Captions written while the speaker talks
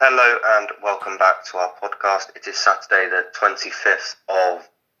Hello and welcome back to our podcast. It is Saturday the 25th of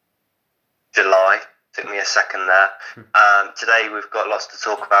July. Took me a second there. Today we've got lots to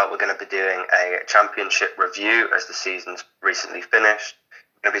talk about. We're going to be doing a championship review as the season's recently finished.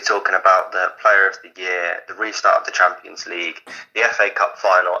 We're going to be talking about the Player of the Year, the restart of the Champions League, the FA Cup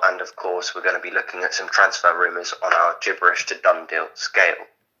final, and of course we're going to be looking at some transfer rumours on our Gibberish to done deal scale.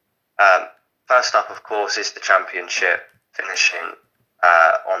 First up, of course, is the championship finishing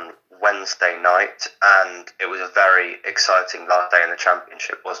on Wednesday night, and it was a very exciting last day in the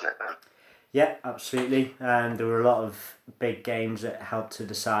championship, wasn't it, Ben? Yeah, absolutely. And there were a lot of big games that helped to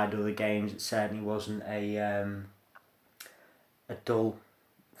decide other games. It certainly wasn't a dull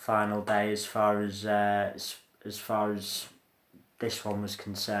final day as far as this one was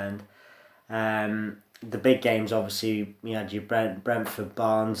concerned. The big games, obviously, you had your Brentford,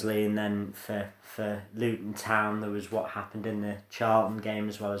 Barnsley, and then for Luton Town, there was what happened in the Charlton game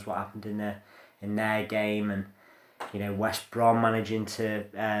as well as what happened in their game, and West Brom managing to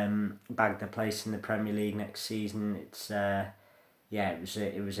bag their place in the Premier League next season. It's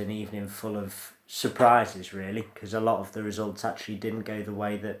it was an evening full of surprises, really, because a lot of the results actually didn't go the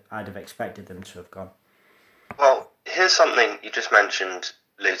way that I'd have expected them to have gone. Well, here's something you just mentioned,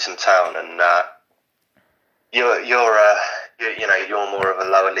 Luton Town, and you're more of a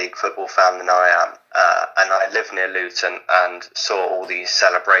lower league football fan than I am, and I live near Luton and saw all these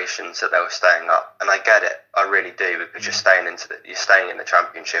celebrations that they were staying up, and I get it, I really do, because you're staying in the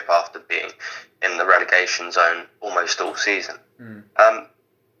Championship after being in the relegation zone almost all season.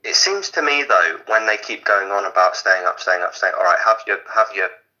 It seems to me though, when they keep going on about staying up, all right, have your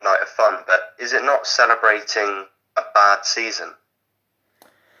night of fun, but is it not celebrating a bad season?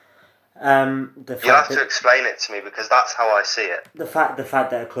 You have to explain it to me, because that's how I see it. The fact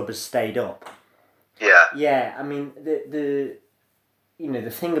that a club has stayed up. Yeah. Yeah, I mean the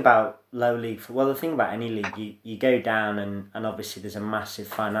thing about the thing about any league, you go down and obviously there's a massive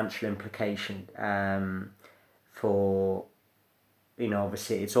financial implication for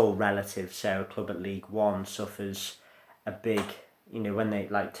obviously it's all relative. So a club at League One suffers a big when they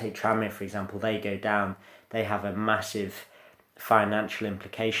take Tranmere for example, they go down, they have a massive financial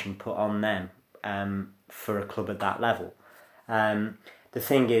implication put on them for a club at that level. The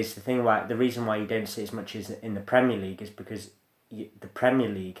reason why you don't see as much as in the Premier League is because the Premier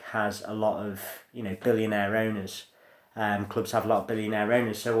League has a lot of billionaire owners. Clubs have a lot of billionaire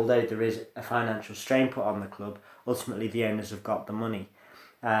owners, so although there is a financial strain put on the club, ultimately the owners have got the money.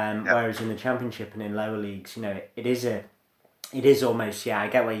 Whereas in the Championship and in lower leagues, it is almost, I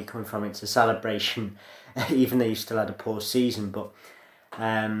get where you're coming from, it's a celebration even though you still had a poor season, but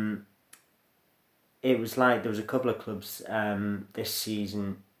it was like there was a couple of clubs this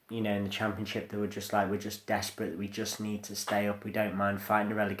season, in the Championship, that were just like, we're just desperate, we just need to stay up, we don't mind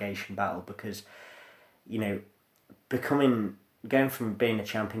fighting a relegation battle, because going from being a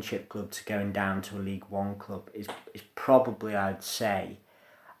Championship club to going down to a League One club is probably, I'd say,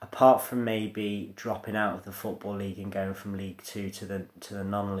 apart from maybe dropping out of the Football League and going from League Two to the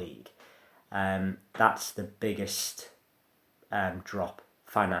non-league, that's the biggest drop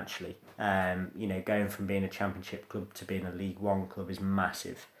financially. Going from being a Championship club to being a League One club is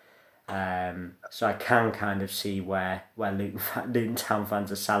massive. So I can kind of see where Luton Town fans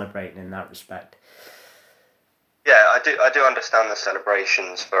are celebrating in that respect. Yeah, I do understand the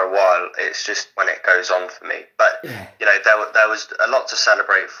celebrations for a while. It's just when it goes on for me. But there was a lot to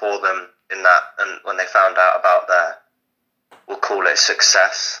celebrate for them in that, and when they found out about their, we'll call it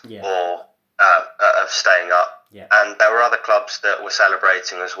success, or of staying up. Yeah. And there were other clubs that were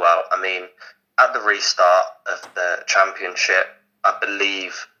celebrating as well. I mean, at the restart of the Championship, I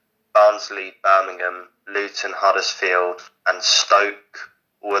believe Barnsley, Birmingham, Luton, Huddersfield and Stoke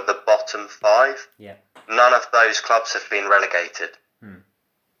were the bottom five. Yeah. None of those clubs have been relegated.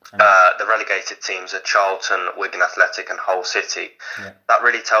 The relegated teams are Charlton, Wigan Athletic and Hull City. Yeah. That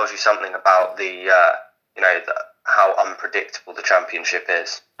really tells you something about the how unpredictable the Championship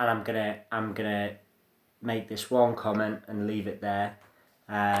is. And I'm gonna make this one comment and leave it there.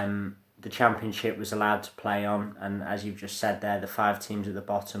 The Championship was allowed to play on, and as you've just said there, the 5 teams at the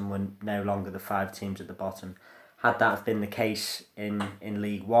bottom were no longer the 5 teams at the bottom. Had that have been the case in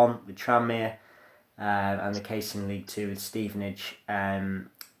League One with Tranmere, and the case in League Two with Stevenage,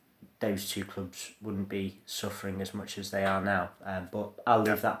 those two clubs wouldn't be suffering as much as they are now. But I'll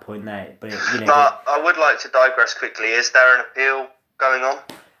leave that point there. But I would like to digress quickly. Is there an appeal going on?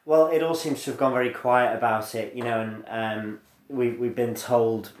 Well, it all seems to have gone very quiet about it, and we've been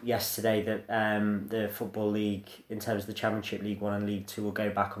told yesterday that the Football League, in terms of the Championship, League One and League Two, will go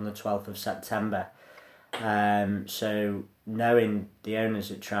back on the 12th of September. So knowing the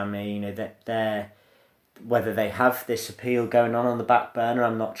owners at Tranmere, that they're whether they have this appeal going on the back burner,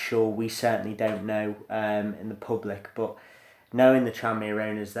 I'm not sure. We certainly don't know in the public, but knowing the Tranmere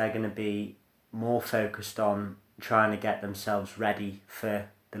owners, they're going to be more focused on trying to get themselves ready for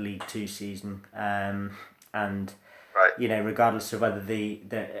the League Two season, and right. Regardless of whether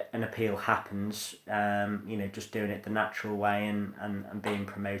an appeal happens, just doing it the natural way and being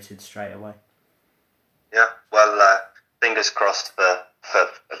promoted straight away. Yeah, well, fingers crossed for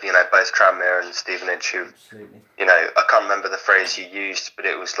both Tranmere and Stevenage, who, absolutely. I can't remember the phrase you used, but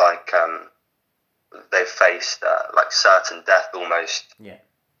it was like they faced like certain death almost. Yeah.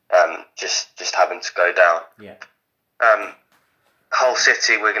 Just having to go down. Yeah. Hull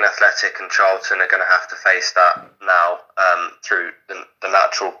City, Wigan Athletic, and Charlton are going to have to face that now through the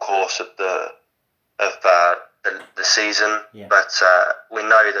natural course of the season. Yeah. But we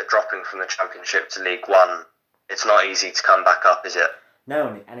know that dropping from the Championship to League One, it's not easy to come back up, is it?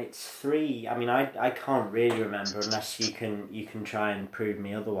 No, and it's 3. I mean, I can't really remember, unless you can try and prove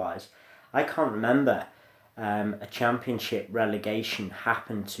me otherwise. I can't remember a Championship relegation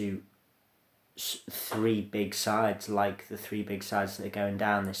happen to 3 big sides like the 3 big sides that are going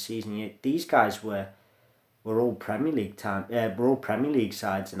down this season. These guys were all Premier League were all Premier League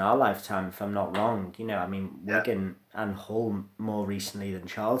sides in our lifetime, if I'm not wrong. Wigan and Hull more recently than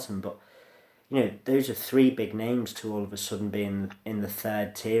Charlton, but those are 3 big names to all of a sudden being in the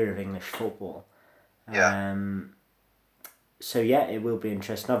 3rd tier of English football. Yeah. So yeah, it will be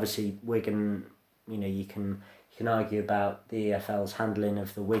interesting. Obviously, Wigan, you can argue about the EFL's handling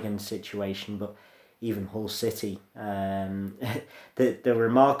of the Wigan situation, but even Hull City, the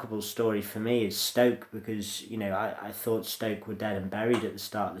remarkable story for me is Stoke, because I thought Stoke were dead and buried at the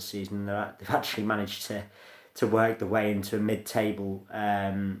start of the season. They've actually managed to work the way into a mid-table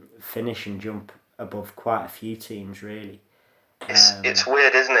finish and jump above quite a few teams, really. It's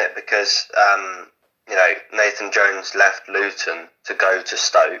weird, isn't it? Because Nathan Jones left Luton to go to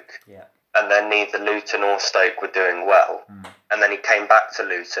Stoke. Yeah. And then neither Luton or Stoke were doing well. And then he came back to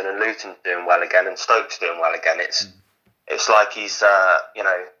Luton, and Luton's doing well again, and Stoke's doing well again. It's like he's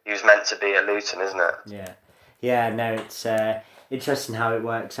he was meant to be at Luton, isn't it? Yeah. No, it's interesting how it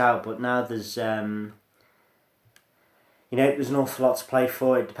works out. But now there's there's an awful lot to play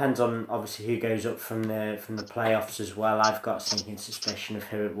for. It depends on obviously who goes up from the playoffs as well. I've got a sneaking suspicion of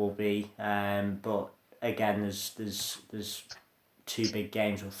who it will be. But again, there's 2 big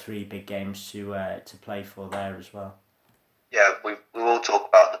games or 3 big games to play for there as well. Yeah, we will talk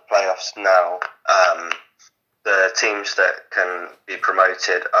about the playoffs now. The teams that can be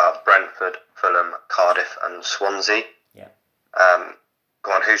promoted are Brentford, Fulham, Cardiff, and Swansea. Yeah.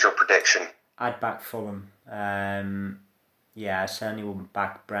 Go on, who's your prediction? I'd back Fulham. I certainly wouldn't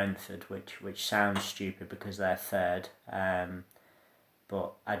back Brentford, which sounds stupid because they're 3rd.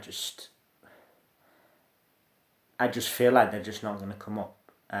 But I just feel like they're just not going to come up.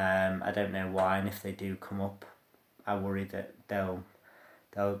 I don't know why, and if they do come up, I worry that they'll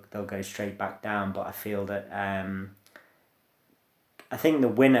go straight back down. But I feel that I think the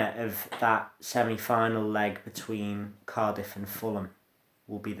winner of that semi-final leg between Cardiff and Fulham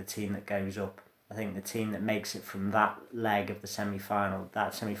will be the team that goes up. I think the team that makes it from that leg of the semi-final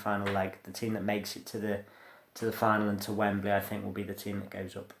leg, the team that makes it to the final and to Wembley, I think will be the team that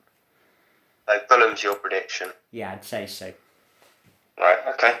goes up. Fulham's your prediction? Yeah, I'd say so. Right,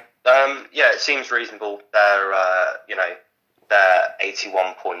 okay. It seems reasonable. They're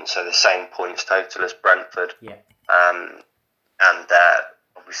 81 points, so the same points total as Brentford. Yeah. And they're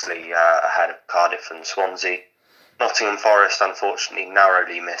obviously ahead of Cardiff and Swansea. Nottingham Forest, unfortunately,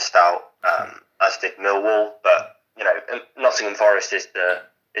 narrowly missed out, as did Millwall. But Nottingham Forest is the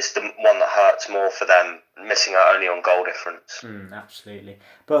one that hurts more for them, missing out only on goal difference. Absolutely,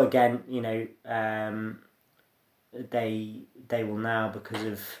 but again, they will now, because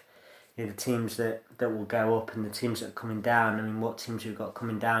of the teams that will go up and the teams that are coming down. I mean, what teams we've got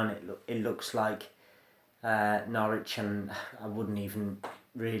coming down? It looks like Norwich, and I wouldn't even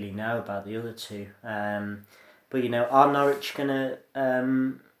really know about the other 2. But are Norwich gonna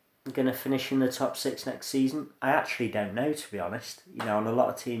finish in the top 6 next season? I actually don't know, to be honest. On a lot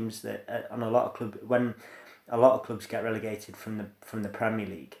of teams when a lot of clubs get relegated from the Premier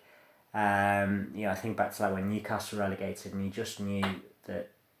League. I think back to when Newcastle relegated, and you just knew that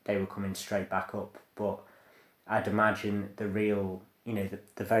they were coming straight back up. But I'd imagine the real,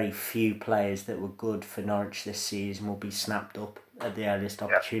 the very few players that were good for Norwich this season will be snapped up at the earliest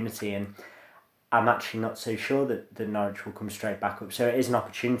opportunity, and I'm actually not so sure that Norwich will come straight back up. So it is an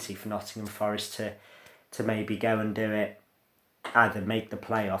opportunity for Nottingham Forest to maybe go and do it either make the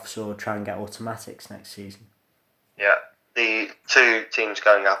playoffs or try and get automatics next season. Yeah, the two teams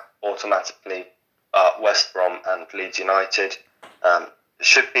going up automatically are West Brom and Leeds United.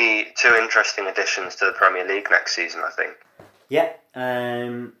 Should be two interesting additions to the Premier League next season, I think. Yeah,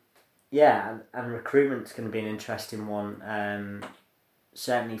 and recruitment's going to be an interesting one.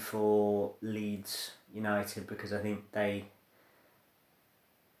 Certainly for Leeds United, because I think I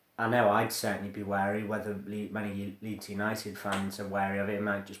know I'd certainly be wary. Whether many Leeds United fans are wary of it, it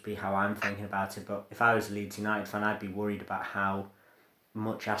might just be how I'm thinking about it. But if I was a Leeds United fan, I'd be worried about how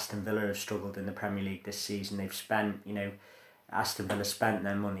much Aston Villa have struggled in the Premier League this season. They've spent, Aston Villa spent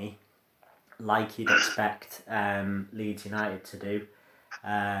their money like you'd expect Leeds United to do,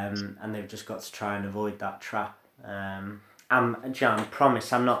 and they've just got to try and avoid that trap. I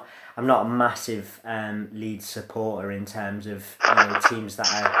promise I'm not a massive Leeds supporter in terms of teams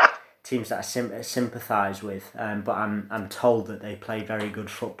that I sympathise with, but I'm told that they play very good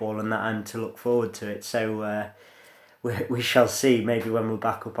football and that I'm to look forward to it. So we shall see. Maybe when we're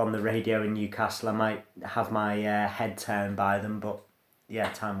back up on the radio in Newcastle, I might have my head turned by them, but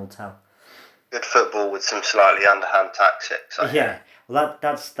yeah, time will tell. Good football with some slightly underhand tactics. Yeah, well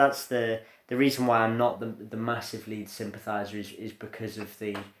that's the reason why I'm not the massive Leeds sympathiser is because of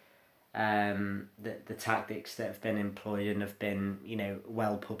the tactics that have been employed and have been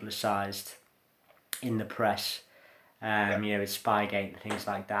well publicised in the press. With Spygate and things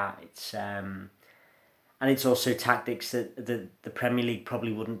like that. It's and it's also tactics that the Premier League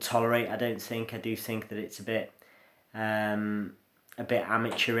probably wouldn't tolerate. I do think that it's a bit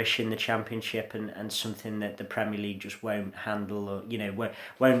amateurish in the Championship and something that the Premier League just won't handle or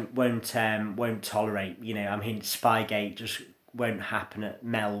won't tolerate. Spygate just won't happen at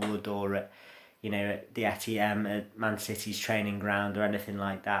Melwood or at at the Etihad at Man City's training ground or anything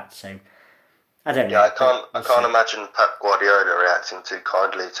like that. So I don't know. Yeah, I can't imagine Pep Guardiola reacting too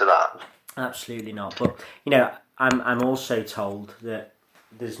kindly to that. Absolutely not. But I'm also told that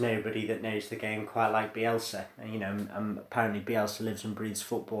there's nobody that knows the game quite like Bielsa. And apparently Bielsa lives and breathes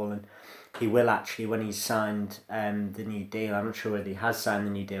football, and he will actually, when he's signed the new deal, I'm not sure whether he has signed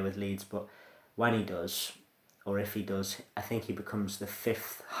the new deal with Leeds, but when he does, or if he does, I think he becomes the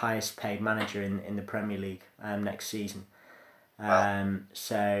 5th highest paid manager in the Premier League next season. Wow.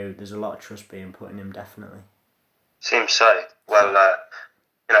 So there's a lot of trust being put in him, definitely. Seems so. Well,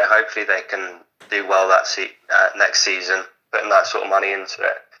 hopefully they can do well that next season, putting that sort of money into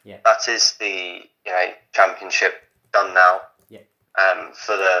it. Yeah. That is the Championship done now. Yeah.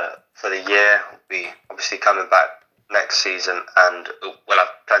 For the year, we'll be obviously coming back next season, and we'll have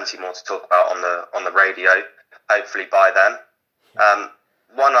plenty more to talk about on the radio. Hopefully by then. Yeah.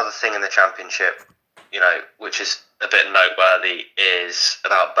 One other thing in the Championship, which is a bit noteworthy, is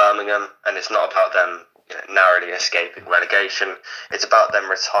about Birmingham, and it's not about them narrowly escaping relegation. It's about them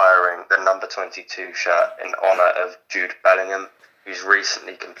retiring the number 22 shirt in honour of Jude Bellingham, who's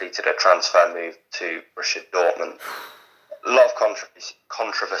recently completed a transfer move to Borussia Dortmund. A lot of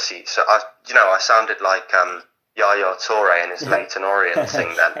controversy. So I sounded like Yaya Toure in his Leyton Orient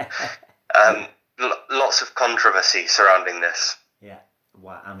thing then. Lots of controversy surrounding this. Yeah,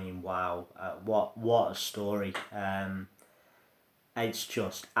 wow. What a story. It's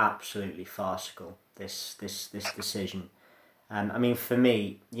just absolutely farcical, this decision. For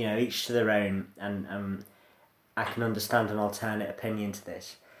me, each to their own, and I can understand an alternate opinion to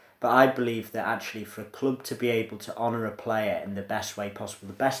this, but I believe that actually for a club to be able to honour a player in the best way possible,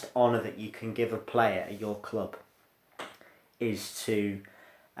 the best honour that you can give a player at your club is to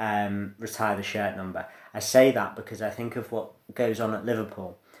retire the shirt number. I say that because I think of what goes on at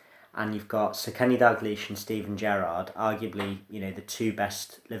Liverpool, and you've got Sir Kenny Dalglish and Steven Gerrard, arguably the two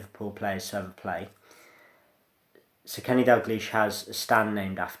best Liverpool players to ever play. Sir Kenny Dalglish has a stand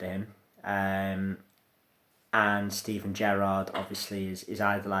named after him, and Steven Gerrard obviously is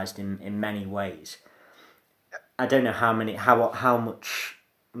idolised in many ways. I don't know how much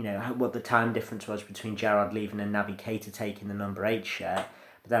what the time difference was between Gerrard leaving and Naby Keita taking the number 8 shirt.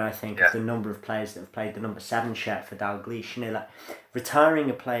 But then I think of the number of players that have played the number 7 shirt for Dalglish. Retiring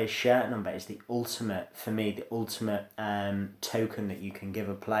a player's shirt number is the ultimate token that you can give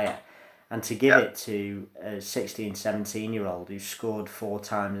a player. And to give it to a 16, 17-year-old who's scored 4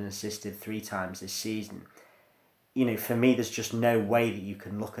 times and assisted 3 times this season, for me, there's just no way that you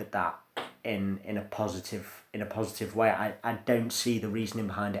can look at that in a positive way. I don't see the reasoning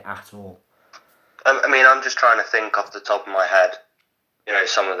behind it at all. I'm just trying to think off the top of my head,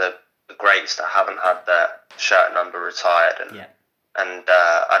 some of the greats that haven't had their shirt number retired, and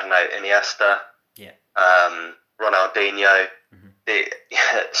I don't know, Iniesta, Ronaldinho,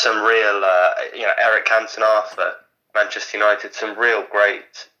 some real, Eric Cantona for Manchester United, some real great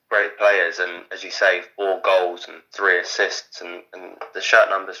players, and as you say, 4 goals and 3 assists, and the shirt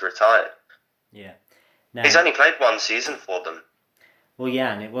number's retired. Yeah. No, he's only played 1 season for them. Well,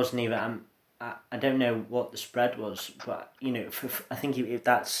 yeah, and it wasn't even. I don't know what the spread was, but I think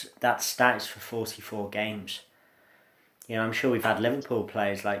that's stats for 44 games. I'm sure we've had Liverpool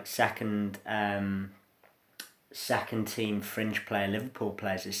players like second team fringe player Liverpool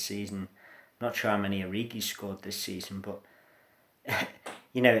players this season. Not sure how many Origi scored this season, but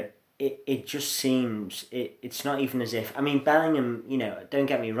it just seems it's not even as if. I mean, Bellingham. Don't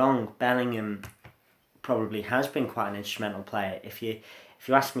get me wrong, Bellingham probably has been quite an instrumental player. If you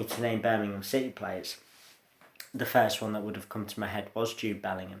ask me to name Birmingham City players, the first one that would have come to my head was Jude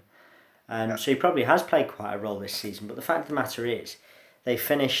Bellingham. So he probably has played quite a role this season. But the fact of the matter is, they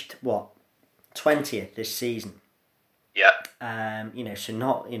finished 20th this season. Yeah. So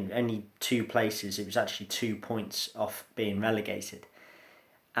not in only 2 places. It was actually 2 points off being relegated.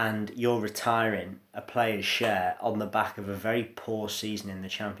 And you're retiring a player's share on the back of a very poor season in the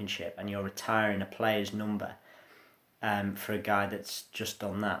Championship, and you're retiring a player's number for a guy that's just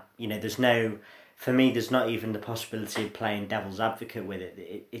done that. For me, there's not even the possibility of playing devil's advocate with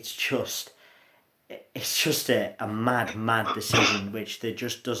it. It's just a mad decision, which there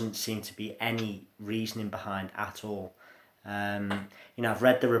just doesn't seem to be any reasoning behind at all. I've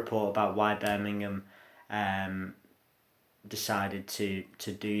read the report about why Birmingham decided to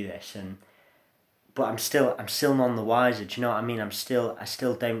do this, but I'm still none the wiser. Do you know what I mean? I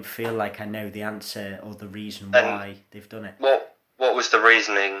still don't feel like I know the answer or the reason why they've done it. What was the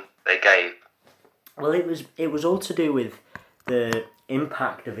reasoning they gave? Well, it was all to do with the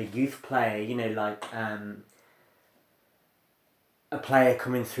impact of a youth player. A player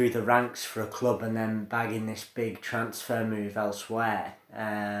coming through the ranks for a club and then bagging this big transfer move elsewhere.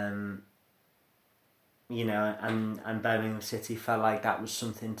 And Birmingham City felt like that was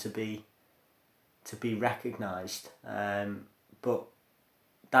something to be recognised. But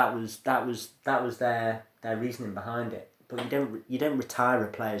that was their reasoning behind it. But you don't retire a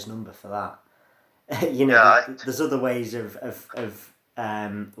player's number for that. There's other ways of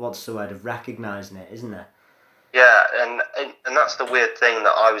what's the word, of recognising it, isn't there? Yeah, and that's the weird thing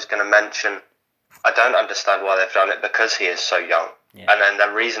that I was going to mention. I don't understand why they've done it, because he is so young. Yeah. And then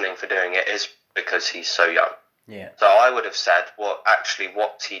their reasoning for doing it is because he's so young. Yeah. So I would have said,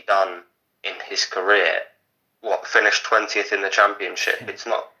 what's he done in his career? Finished 20th in the Championship? It's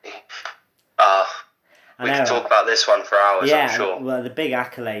not... we could talk about this one for hours, I'm sure. Well, the big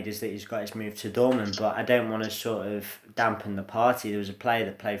accolade is that he's got his move to Dortmund, but I don't want to sort of dampen the party. There was a player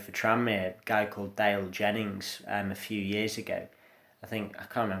that played for Tranmere, a guy called Dale Jennings, a few years ago. I can't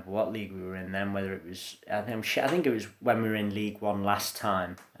remember what league we were in then, whether it was... I think it was when we were in League One last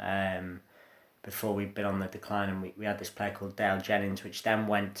time, before we'd been on the decline, and we had this player called Dale Jennings, which then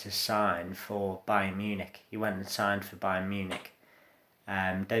went to sign for Bayern Munich. He went and signed for Bayern Munich.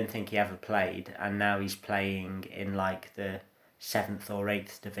 Don't think he ever played, and now he's playing in like the 7th or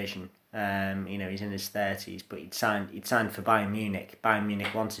 8th division. He's in his 30s, but he'd signed for Bayern Munich. Bayern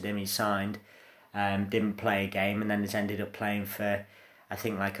Munich wanted him, he signed, didn't play a game, and then has ended up playing for, I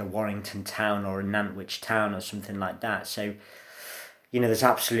think, like a Warrington Town or a Nantwich Town or something like that. So, there's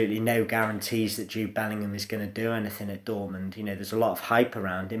absolutely no guarantees that Jude Bellingham is going to do anything at Dortmund. There's a lot of hype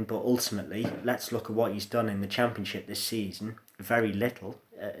around him, but ultimately, let's look at what he's done in the Championship this season. Very little,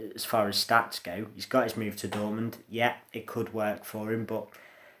 as far as stats go. He's got his move to Dortmund. Yeah, it could work for him, but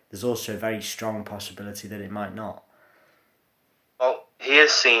there's also a very strong possibility that it might not. Well, he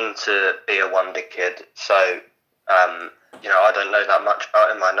is seen to be a wonder kid, so I don't know that much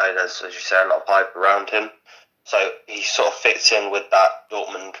about him. I know there's, as you say, a lot of hype around him. So he sort of fits in with that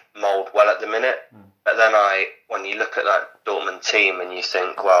Dortmund mould well at the minute. But then when you look at that Dortmund team and you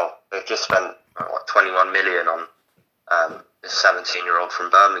think, well, they've just spent 21 million on this 17-year-old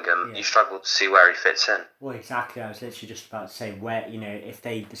from Birmingham, you struggle to see where he fits in. Well, exactly. I was literally just about to say where, if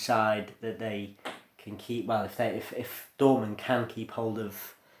they decide that they can keep, if Dortmund can keep hold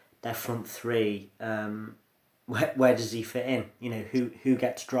of their front three, where does he fit in? Who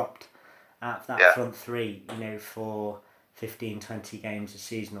gets dropped out of that front three, for 15, 20 games a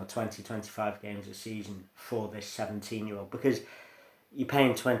season or 20, 25 games a season for this 17-year-old? Because you're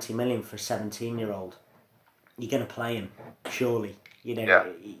paying 20 million for a 17-year-old. You're going to play him, surely. So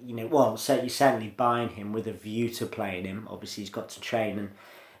you're certainly buying him with a view to playing him. Obviously, he's got to train, and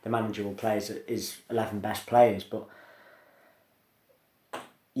the manager will play his 11 best players. But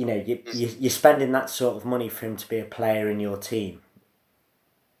you're spending that sort of money for him to be a player in your team.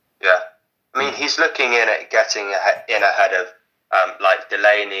 Yeah, I mean, he's looking in at getting in ahead of like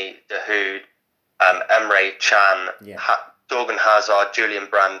Delaney, De Hood, Emre Can, Yeah. Dorgan Hazard, Julian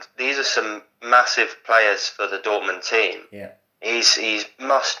Brand. These are some massive players for the Dortmund team. Yeah. He's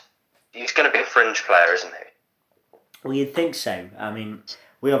going to be a fringe player, isn't he? Well, you'd think so. I mean,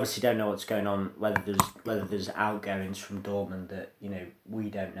 we obviously don't know what's going on, whether there's outgoings from Dortmund that we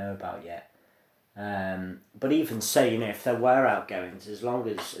don't know about yet. But even so, if there were outgoings,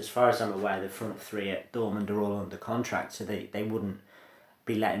 as far as I'm aware, the front three at Dortmund are all under contract, so they wouldn't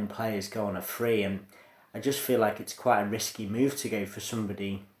be letting players go on a free. And I just feel like it's quite a risky move to go for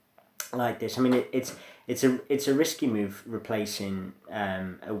somebody like this. I mean, it's a risky move replacing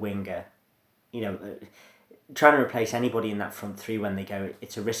a winger. Trying to replace anybody in that front three when they go,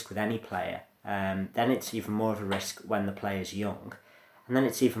 it's a risk with any player. Then it's even more of a risk when the player's young. And then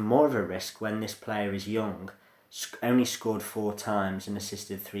it's even more of a risk when this player is young, only scored 4 times and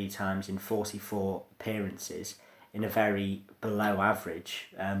assisted 3 times in 44 appearances in a very below average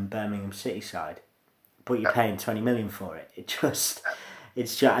Birmingham City side. But you're paying 20 million for it.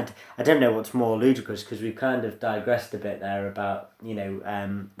 It's just, I don't know what's more ludicrous, because we've kind of digressed a bit there about,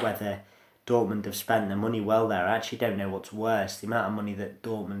 whether Dortmund have spent their money well there. I actually don't know what's worse, the amount of money that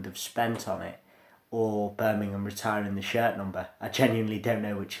Dortmund have spent on it, or Birmingham retiring the shirt number. I genuinely don't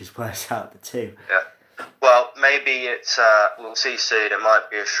know which is worse out of the two. Yeah. Well, maybe it's we'll see soon. It might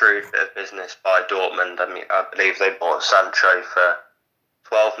be a shrewd bit of business by Dortmund. I mean, I believe they bought Sancho for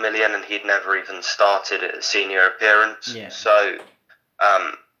 12 million, and he'd never even started at a senior appearance. Yeah. So,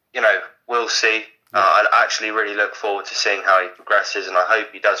 we'll see. Yeah. I actually really look forward to seeing how he progresses, and I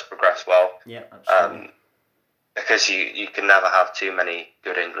hope he does progress well. Yeah, absolutely. Because you can never have too many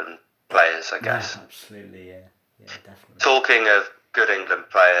good England players, I guess. Yeah, absolutely, yeah, definitely. Talking of good England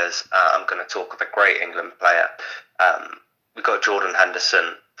players, I'm going to talk of a great England player. We got Jordan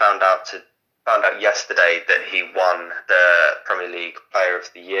Henderson. Found out yesterday that he won the Premier League Player of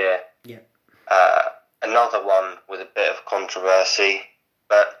the Year. Yeah. Another one with a bit of controversy,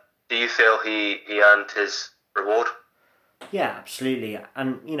 but do you feel he earned his reward? Yeah, absolutely.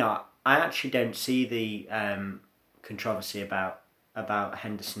 And I actually don't see the controversy about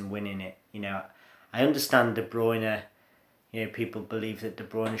Henderson winning it. I understand De Bruyne. People believe that De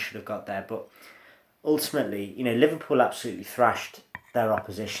Bruyne should have got there, but ultimately, Liverpool absolutely thrashed their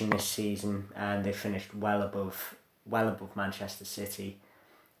opposition this season, and they finished well above Manchester City.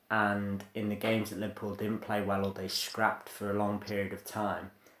 And in the games that Liverpool didn't play well, or they scrapped for a long period of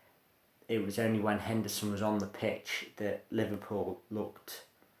time, it was only when Henderson was on the pitch that Liverpool looked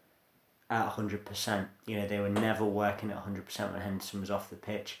at 100%. They were never working at 100% when Henderson was off the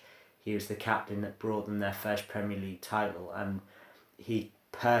pitch. He was the captain that brought them their first Premier League title, and he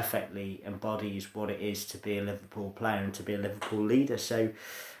perfectly embodies what it is to be a Liverpool player and to be a Liverpool leader. So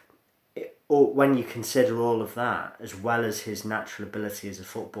when you consider all of that, as well as his natural ability as a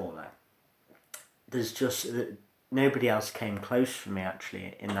footballer, there's just nobody else came close for me,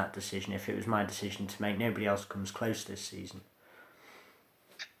 actually, in that decision. If it was my decision to make, nobody else comes close this season.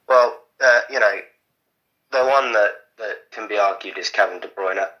 Well, the one that can be argued is Kevin De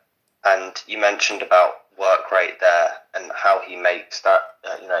Bruyne, and you mentioned about work rate there and how he makes that,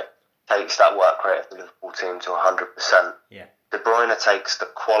 takes that work rate of the Liverpool team to 100%. Yeah. De Bruyne takes the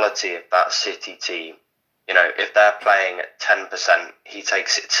quality of that City team. If they're playing at 10%, he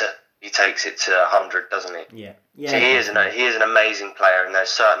takes it to 100, doesn't he? Yeah. So he is an amazing player, and there's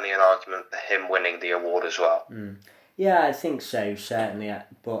certainly an argument for him winning the award as well. Yeah, I think so, certainly.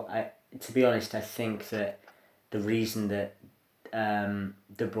 But to be honest, I think that the reason that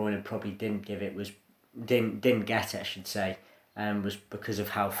De Bruyne probably didn't get it, I should say, was because of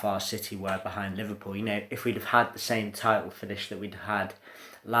how far City were behind Liverpool. If we'd have had the same title finish that we'd had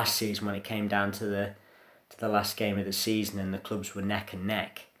last season when it came down to the last game of the season and the clubs were neck and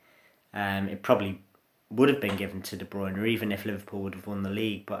neck, it probably would have been given to De Bruyne, or even if Liverpool would have won the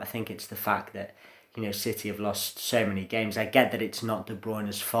league. But I think it's the fact that City have lost so many games. I get that it's not De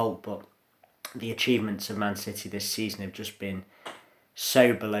Bruyne's fault, but the achievements of Man City this season have just been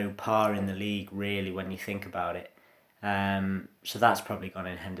so below par in the league, really, when you think about it. So that's probably gone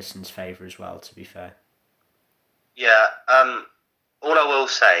in Henderson's favour as well, to be fair. Yeah, all I will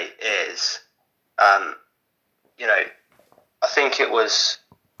say is, I think it was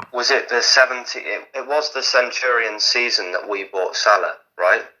it the 70? It was the Centurion season that we bought Salah,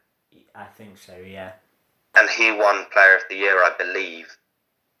 right? I think so, yeah. And he won Player of the Year, I believe.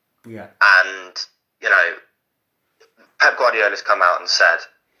 Yeah. And, Pep Guardiola's come out and said,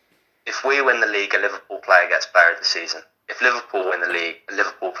 if we win the league, a Liverpool player gets Player of the Season. If Liverpool win the league, a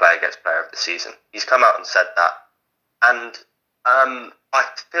Liverpool player gets Player of the Season. He's come out and said that. And I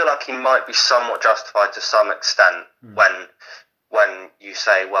feel like he might be somewhat justified to some extent when when you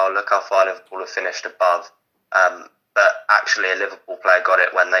say, well, look how far Liverpool have finished above, but actually a Liverpool player got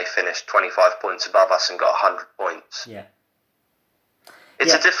it when they finished 25 points above us and got 100 points. Yeah.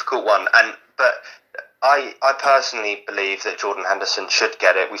 It's a difficult one, but I personally believe that Jordan Henderson should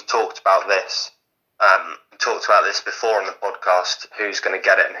get it. We've talked about this. Before on the podcast, who's going to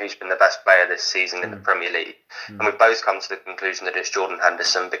get it and who's been the best player this season in the Premier League. And we've both come to the conclusion that it's Jordan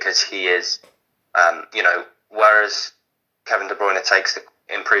Henderson because he is, whereas Kevin De Bruyne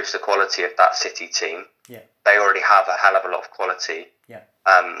improves the quality of that City team, they already have a hell of a lot of quality. Yeah.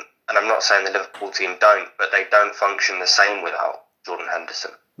 And I'm not saying the Liverpool team don't, but they don't function the same without Jordan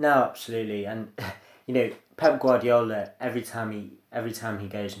Henderson. No, absolutely. And, Pep Guardiola, every time he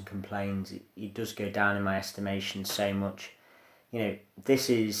goes and complains, he does go down in my estimation so much. This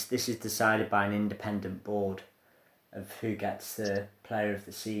is decided by an independent board of who gets the player of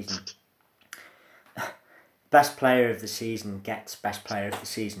the season. Best player of the season gets best player of the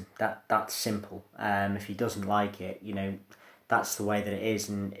season. That's simple. If he doesn't like it, that's the way that it is.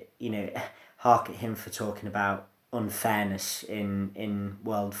 And hark at him for talking about unfairness in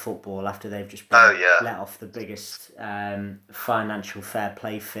world football after they've just been let off the biggest financial fair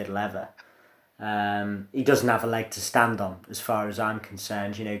play fiddle ever. He doesn't have a leg to stand on as far as I'm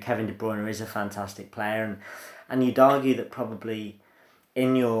concerned. Kevin De Bruyne is a fantastic player, and you'd argue that probably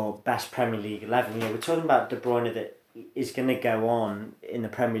in your best Premier League 11, we're talking about De Bruyne that is going to go on in the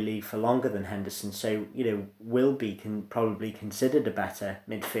Premier League for longer than Henderson, so will be probably considered a better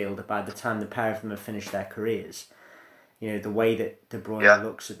midfielder by the time the pair of them have finished their careers. The way that De Bruyne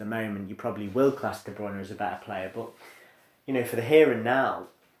looks at the moment, you probably will class De Bruyne as a better player, but for the here and now,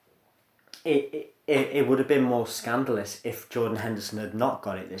 it would have been more scandalous if Jordan Henderson had not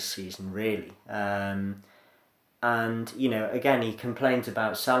got it this season, really. And again, he complained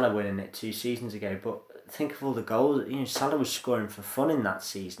about Salah winning it 2 seasons ago, but think of all the goals. Salah was scoring for fun in that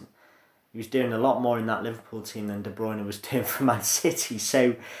season. He was doing a lot more in that Liverpool team than De Bruyne was doing for Man City.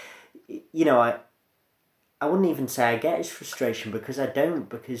 So, I wouldn't even say I get his frustration because I don't,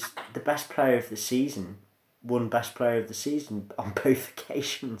 because the best player of the season won best player of the season on both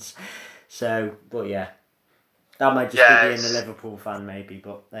occasions. So, but yeah, that might just be being a Liverpool fan maybe,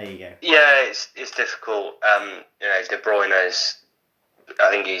 but there you go. Yeah, it's difficult. De Bruyne is,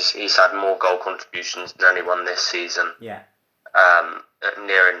 I think he's had more goal contributions than anyone this season. Yeah.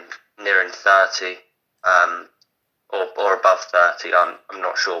 Nearing 30, or above 30. I'm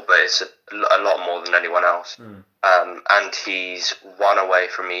not sure, but it's a lot more than anyone else. And he's 1 away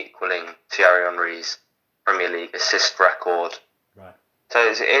from equaling Thierry Henry's Premier League assist record. Right. So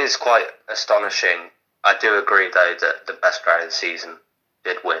it is quite astonishing. I do agree, though, that the best player of the season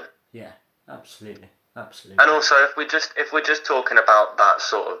did win. Yeah, absolutely. And also, if we're just talking about that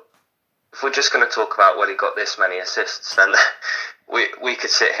if we're just going to talk about, well, he got this many assists, then we could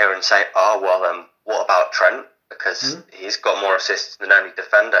sit here and say, what about Trent? Because he's got more assists than any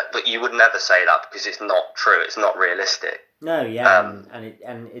defender. But you would never say that because it's not true. It's not realistic. No, yeah,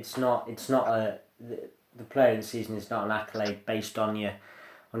 and it's not the player of the season is not an accolade based on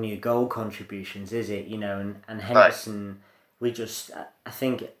your goal contributions, is it? And Henderson, right. I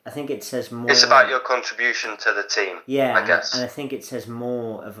think it says more. It's about your contribution to the team. Yeah, I guess. And I think it says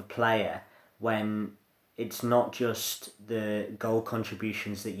more of a player when it's not just the goal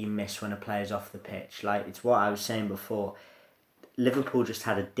contributions that you miss when a player's off the pitch. Like, it's what I was saying before. Liverpool just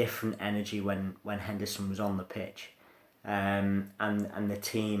had a different energy when Henderson was on the pitch, and the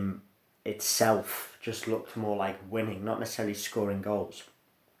team itself just looked more like winning, not necessarily scoring goals,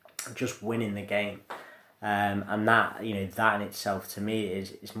 just winning the game. And that in itself to me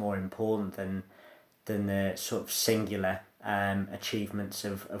is more important than the sort of singular achievements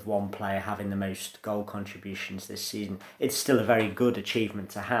of one player having the most goal contributions this season. It's still a very good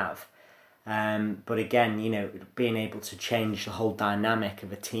achievement to have, but again, being able to change the whole dynamic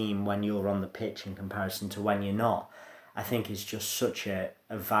of a team when you're on the pitch in comparison to when you're not, I think is just such a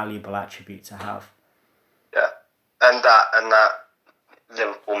valuable attribute to have. Yeah, and that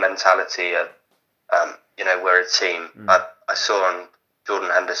Liverpool mentality of we're a team. I saw on Jordan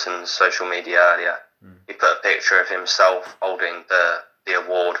Henderson's social media earlier, he put a picture of himself holding the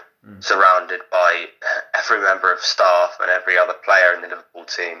award, surrounded by every member of staff and every other player in the Liverpool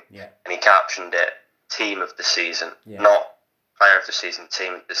team. Yeah. And he captioned it "Team of the Season," yeah. not Player of the Season,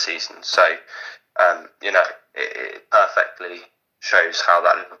 Team of the Season. So, it perfectly shows how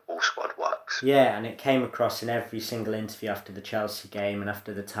that Liverpool squad works. Yeah, and it came across in every single interview after the Chelsea game and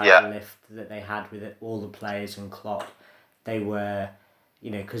after the title lift that they had with all the players and Klopp. They were,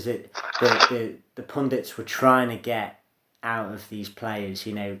 because the pundits were trying to get out of these players,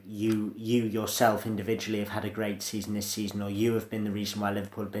 you yourself individually have had a great season this season, or you have been the reason why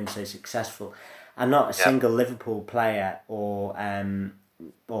Liverpool have been so successful, and not a single Liverpool player or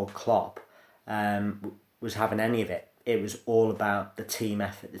Klopp was having any of it. It was all about the team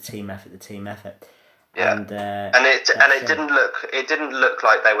effort. Yeah, and it didn't look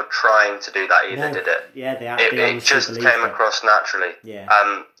like they were trying to do that either, did it? Yeah, it just came across naturally. Yeah.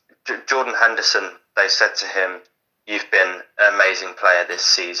 Jordan Henderson, they said to him, "You've been an amazing player this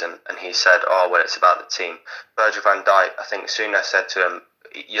season," and he said, "Oh well, it's about the team." Virgil van Dijk, I think Suno said to him,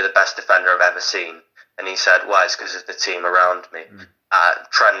 "You're the best defender I've ever seen," and he said, "Well, it's because of the team around me."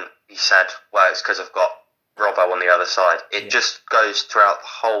 Trent, he said, "Well, it's because I've got Robbo on the other side." It just goes throughout the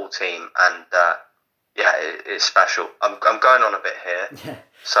whole team, and it's special. I'm going on a bit here.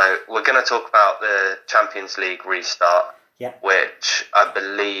 So we're going to talk about the Champions League restart, which I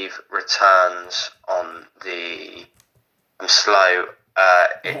believe returns on the... I'm slow.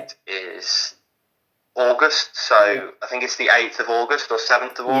 It is August, so I think it's the 8th of August or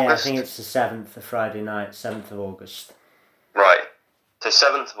 7th of August. Yeah, I think it's the 7th, the Friday night, 7th of August. Right. So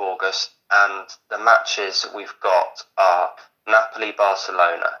 7th of August, and the matches we've got are Napoli,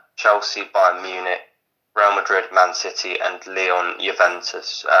 Barcelona, Chelsea, Bayern Munich, Real Madrid, Man City, and Lyon,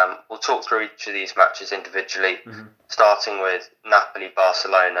 Juventus. We'll talk through each of these matches individually, starting with Napoli,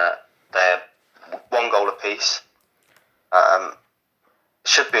 Barcelona. They're 1 goal apiece.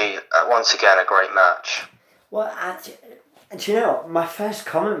 Should be, once again, a great match. Well, do you know what? My first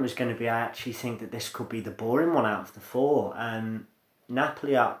comment was going to be, I actually think that this could be the boring one out of the 4.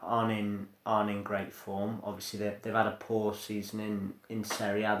 Napoli aren't in great form. Obviously, they've had a poor season in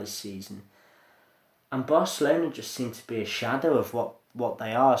Serie A this season. And Barcelona just seem to be a shadow of what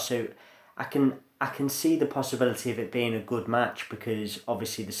they are. So I can see the possibility of it being a good match, because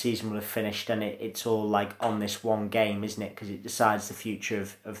obviously the season will have finished and it's all like on this one game, isn't it? Because it decides the future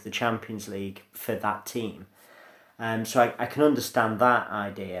of the Champions League for that team. So I can understand that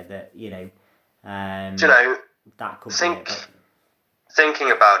idea that, that could be it.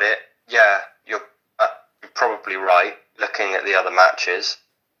 Thinking about it, you're probably right, looking at the other matches.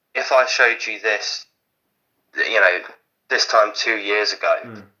 If I showed you this, this time 2 years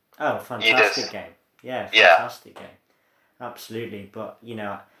ago... Oh, fantastic game. Yeah, fantastic game. Absolutely. But,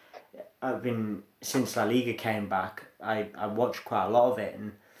 I've been, since La Liga came back, I watched quite a lot of it,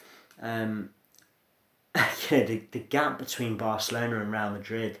 and the gap between Barcelona and Real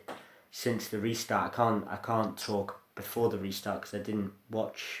Madrid since the restart, I can't talk before the restart because I didn't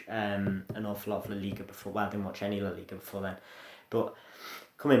watch an awful lot of La Liga before. Well, I didn't watch any La Liga before then. But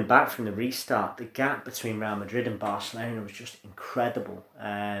coming back from the restart, the gap between Real Madrid and Barcelona was just incredible.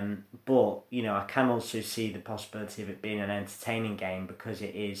 But, I can also see the possibility of it being an entertaining game, because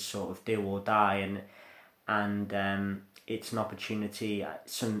it is sort of do or die, and it's an opportunity,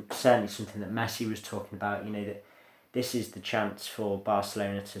 certainly something that Messi was talking about, that this is the chance for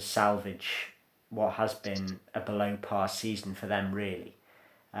Barcelona to salvage what has been a below par season for them, really.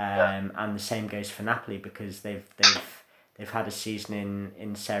 And the same goes for Napoli, because they've had a season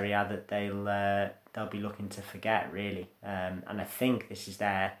in Serie A that they'll be looking to forget, really. And I think this is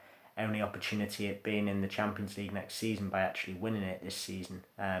their only opportunity at being in the Champions League next season by actually winning it this season.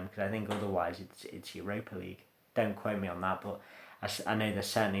 Because I think otherwise it's Europa League. Don't quote me on that, but I know they're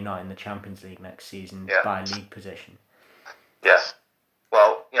certainly not in the Champions League next season by league position. Yes.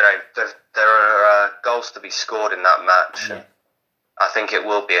 Well, there are goals to be scored in that match. Yeah. I think it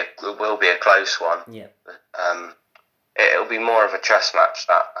will be a close one. Yeah. It'll be more of a chess match,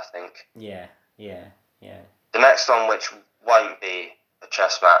 that, I think. Yeah. The next one, which won't be a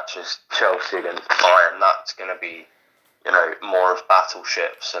chess match, is Chelsea against Bayern. That's going to be, more of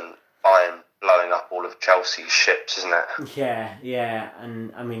battleships, and Bayern blowing up all of Chelsea's ships, isn't it? Yeah,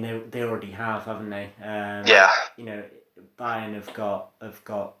 and I mean they already have, haven't they? Bayern have got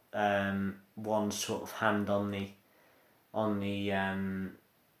one sort of hand on the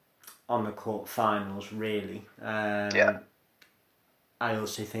quarterfinals, really. I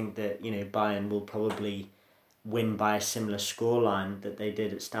also think that Bayern will probably win by a similar scoreline that they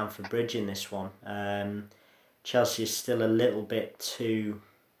did at Stamford Bridge in this one. Chelsea is still a little bit too,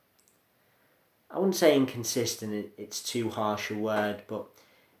 I wouldn't say inconsistent, it's too harsh a word, but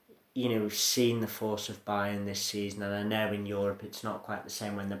we've seen the force of Bayern this season, and I know in Europe it's not quite the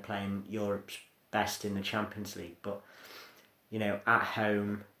same when they're playing Europe's best in the Champions League, but at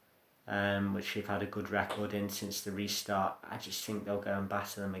home, which they've had a good record in since the restart, I just think they'll go and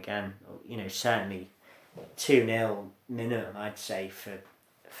batter them again. Certainly 2-0 minimum, I'd say, for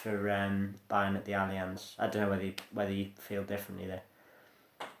Bayern at the Allianz. I don't know whether you feel differently there.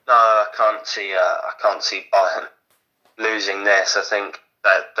 No, I can't see Bayern losing this, I think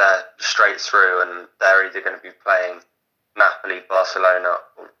that they're straight through, and they're either going to be playing Napoli, Barcelona,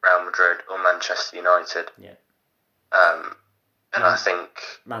 or Real Madrid, or Manchester United. Yeah. And I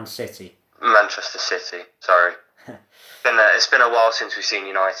think Manchester City. Sorry, it's been a while since we've seen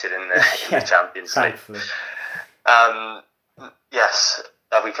United in the Champions League. Thankfully. Yes,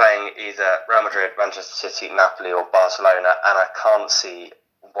 they'll be playing either Real Madrid, Manchester City, Napoli, or Barcelona, and I can't see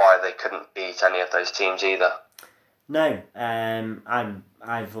why they couldn't beat any of those teams either. No, I've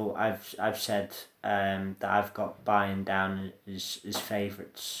said that I've got Bayern down as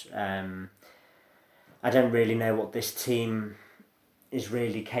favourites. I don't really know what this team is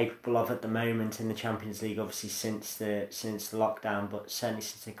really capable of at the moment in the Champions League. Obviously, since the lockdown, but certainly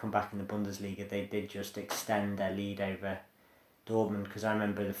since they come back in the Bundesliga, they did just extend their lead over Dortmund. Because I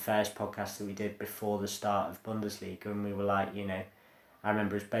remember the first podcast that we did before the start of Bundesliga, and we were like, I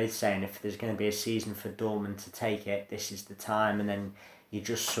remember us both saying if there's going to be a season for Dortmund to take it, this is the time. And then you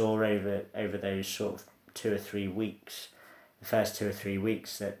just saw over those sort of 2 or 3 weeks, the first 2 or 3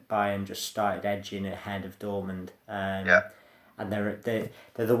 weeks, that Bayern just started edging ahead of Dortmund. And they're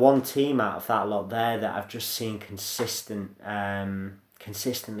the one team out of that lot there that I've just seen consistently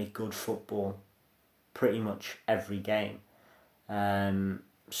good football pretty much every game.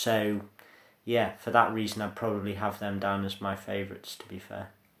 So, yeah, for that reason, I'd probably have them down as my favourites, to be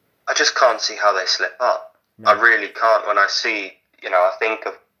fair. I just can't see how they slip up. No. I really can't. When I see, I think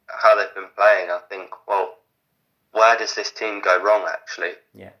of how they've been playing, I think, well, where does this team go wrong, actually?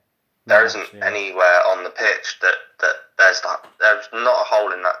 Yeah. There isn't anywhere on the pitch that there's not a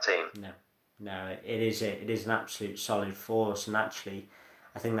hole in that team. No, it is an absolute solid force, and actually,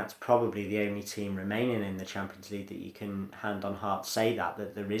 I think that's probably the only team remaining in the Champions League that you can hand on heart say that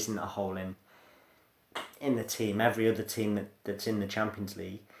there isn't a hole in the team. Every other team that's in the Champions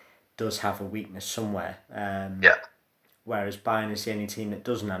League does have a weakness somewhere. Whereas Bayern is the only team that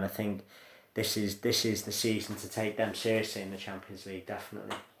doesn't, and I think this is the season to take them seriously in the Champions League,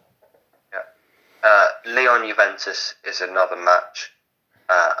 definitely. Lyon-Juventus is another match,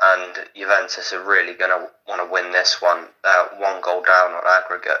 and Juventus are really going to want to win this one. They're 1 goal down on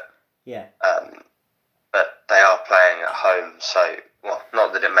aggregate. Yeah. But they are playing at home, so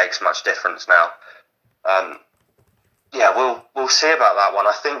not that it makes much difference now. We'll see about that one.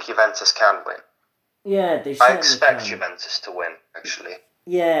 I think Juventus can win. Yeah, they I expect can. Juventus to win, actually.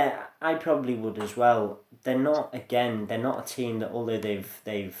 Yeah, I probably would as well. They're not a team that, although they've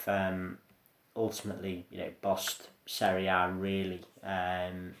ultimately, bossed Serie A really.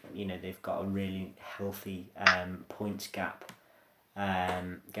 They've got a really healthy points gap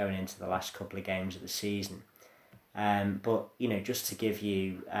going into the last couple of games of the season. But just to give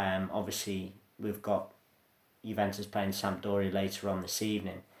you, obviously we've got Juventus playing Sampdoria later on this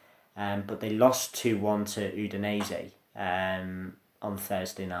evening, but they lost 2-1 to Udinese on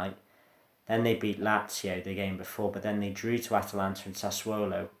Thursday night. Then they beat Lazio the game before, but then they drew to Atalanta and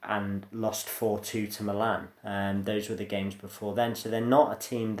Sassuolo and lost 4-2 to Milan. Those were the games before then. So they're not a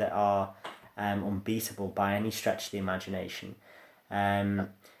team that are unbeatable by any stretch of the imagination. Lyon,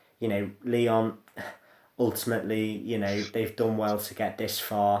 ultimately, they've done well to get this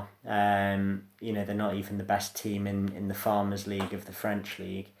far. They're not even the best team in the Farmers League of the French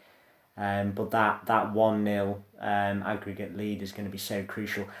League. But that 1-0 aggregate lead is going to be so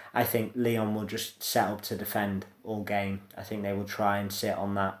crucial. I think Lyon will just set up to defend all game. I think they will try and sit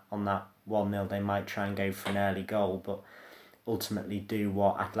on that 1-0. They might try and go for an early goal, but ultimately do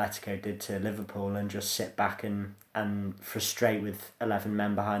what Atletico did to Liverpool and just sit back and frustrate with 11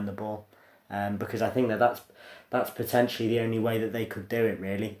 men behind the ball. Because I think that's potentially the only way that they could do it,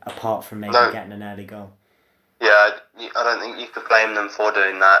 really, apart from maybe getting an early goal. Yeah, I don't think you could blame them for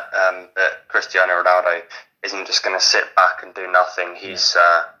doing that. But Cristiano Ronaldo isn't just going to sit back and do nothing. He's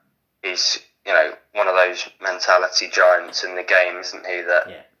one of those mentality giants in the game, isn't he?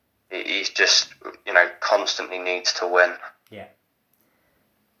 That he's just constantly needs to win. Yeah.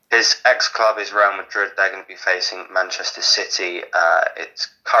 His ex-club is Real Madrid. They're going to be facing Manchester City. It's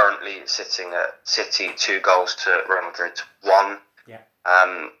currently sitting at City 2 goals to Real Madrid 1. Yeah.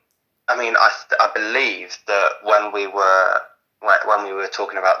 I believe that when we were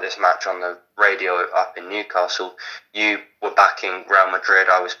talking about this match on the radio up in Newcastle, you were backing Real Madrid,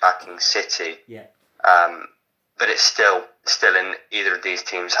 I was backing City. Yeah. But it's still in either of these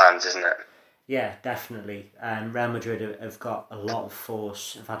teams' hands, isn't it? Yeah, definitely. Real Madrid have got a lot of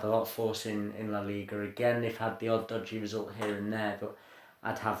force. Have had a lot of force in La Liga. Again, they've had the odd dodgy result here and there, but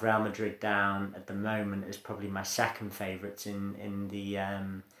I'd have Real Madrid down at the moment as probably my second favourites in the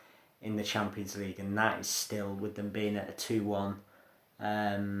Champions League, and that is still with them being at a 2-1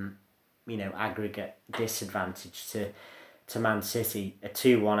 aggregate disadvantage to Man City. A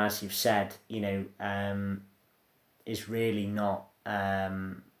 2-1, as you've said, is really not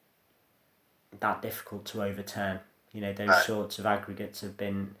that difficult to overturn. Those sorts of aggregates have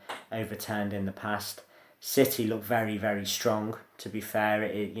been overturned in the past. City look very, very strong, to be fair.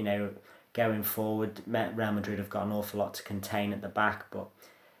 Going forward, Real Madrid have got an awful lot to contain at the back, but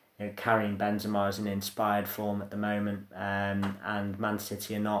Karim Benzema is in inspired form at the moment, and Man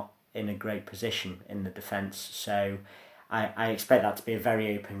City are not in a great position in the defence. So I expect that to be a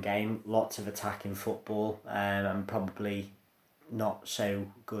very open game, lots of attacking football, and probably not so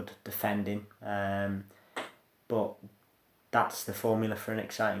good defending. But that's the formula for an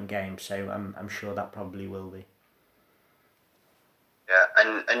exciting game, so I'm sure that probably will be. Yeah,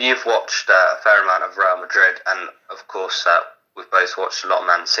 and you've watched a fair amount of Real Madrid, and of course we've both watched a lot of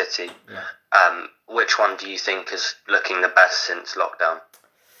Man City. Yeah. Which one do you think is looking the best since lockdown?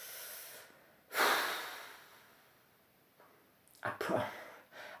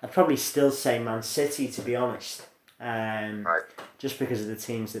 I'd probably still say Man City, to be honest. Right. Just because of the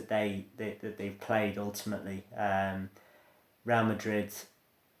teams that they've played ultimately. Real Madrid,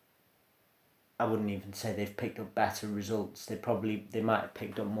 I wouldn't even say they've picked up better results. They might have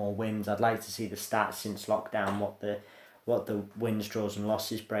picked up more wins. I'd like to see the stats since lockdown, what the wins, draws and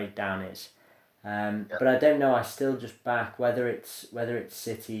losses breakdown is. But I don't know. I still just back whether it's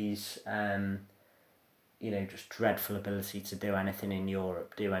City's just dreadful ability to do anything in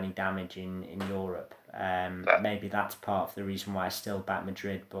Europe, do any damage in Europe. Maybe that's part of the reason why I still back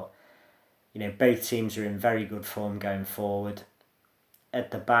Madrid. But both teams are in very good form going forward.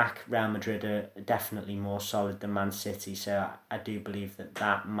 At the back, Real Madrid are definitely more solid than Man City, so I do believe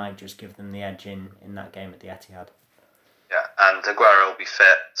that might just give them the edge in that game at the Etihad. Yeah, and Aguero will be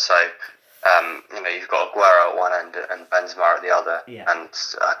fit, so you've got Aguero at one end and Benzema at the other, and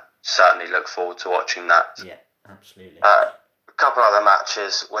I certainly look forward to watching that. Yeah, absolutely. A couple other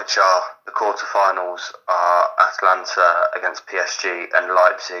matches, which are the quarterfinals, are Atalanta against PSG and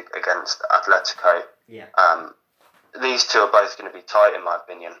Leipzig against Atletico. Yeah. These two are both going to be tight, in my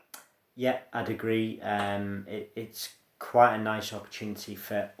opinion. Yeah, I'd agree. It's quite a nice opportunity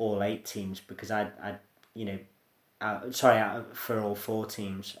for all 8 teams because for all 4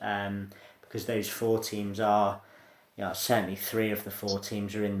 teams, because those 4 teams are, certainly 3 of the 4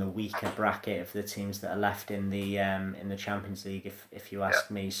 teams are in the weaker bracket of the teams that are left in the Champions League, if you ask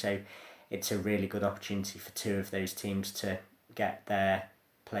me. So it's a really good opportunity for 2 of those teams to get their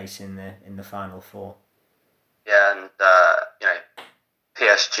place in the final 4. Yeah, and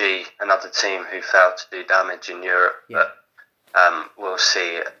PSG, another team who failed to do damage in Europe, but we'll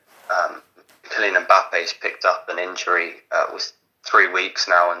see. Kylian Mbappe's picked up an injury with 3 weeks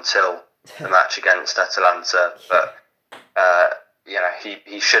now until the match against Atalanta, but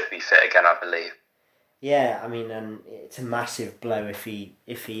he should be fit again, I believe. Yeah, I mean, and it's a massive blow if he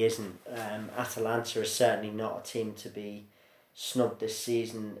isn't. Atalanta are certainly not a team to be snubbed this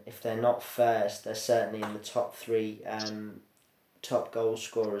season. If they're not first, they're certainly in the top 3 top goal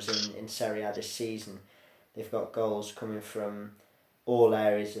scorers in Serie A this season. They've got goals coming from all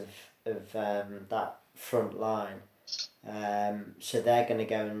areas of that front line. So they're going to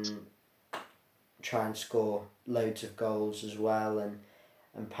go and try and score loads of goals as well. And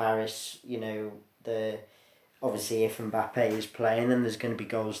Paris, obviously if Mbappe is playing, then there's going to be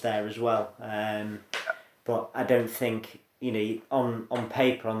goals there as well. But I don't think, on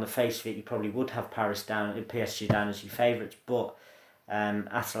paper, on the face of it, you probably would have PSG down as your favourites, but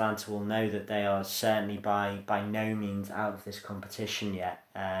Atalanta will know that they are certainly by no means out of this competition yet.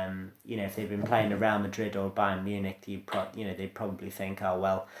 If they've been playing a Real Madrid or Bayern Munich, they'd probably think, oh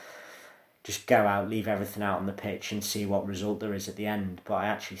well, just go out, leave everything out on the pitch and see what result there is at the end. But I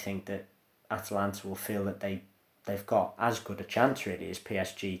actually think that Atalanta will feel that they've got as good a chance really as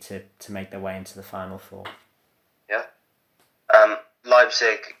PSG to make their way into the final 4. Yeah.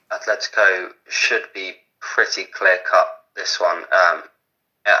 Leipzig, Atletico should be pretty clear cut, this one.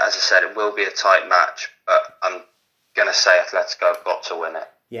 As I said, it will be a tight match, but I'm going to say Atletico have got to win it.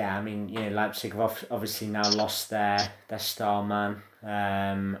 Yeah, I mean, Leipzig have obviously now lost their star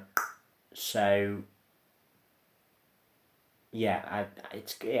man. So, yeah,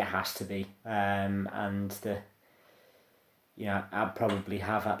 it has to be. And I'd probably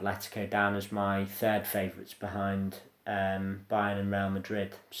have Atletico down as my 3rd favourites behind Bayern and Real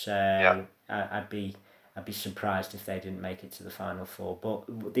Madrid. So I'd be surprised if they didn't make it to the final 4.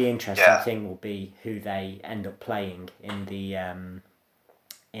 But the interesting thing will be who they end up playing in the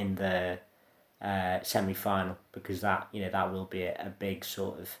semi-final, because that will be a big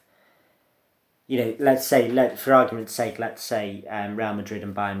sort of let's say, for argument's sake, let's say Real Madrid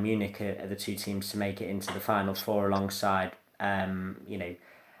and Bayern Munich are the two teams to make it into the Final Four alongside, Atletico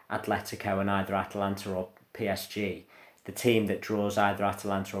and either Atalanta or PSG. The team that draws either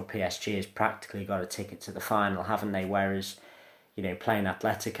Atalanta or PSG has practically got a ticket to the final, haven't they? Whereas, playing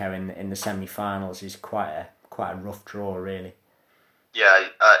Atletico in the semi-finals is quite a rough draw, really. Yeah,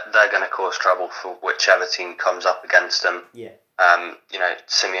 they're going to cause trouble for whichever team comes up against them. Yeah.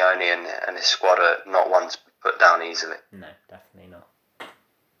 Simeone and his squad are not ones to put down easily. No, definitely not.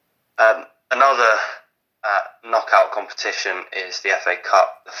 Another knockout competition is the FA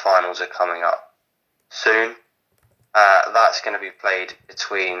Cup. The finals are coming up soon. That's going to be played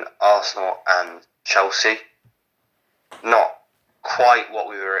between Arsenal and Chelsea. Not quite what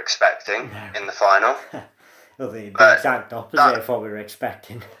we were expecting in the final. Well, the exact opposite of what we were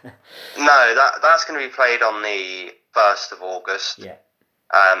expecting. No, that's going to be played on the 1st of August. Yeah.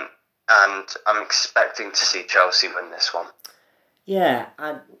 And I'm expecting to see Chelsea win this one. Yeah,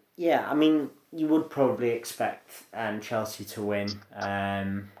 I mean, you would probably expect Chelsea to win.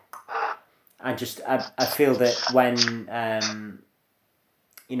 I feel that when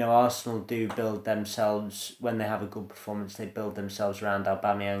Arsenal do build themselves, when they have a good performance, they build themselves around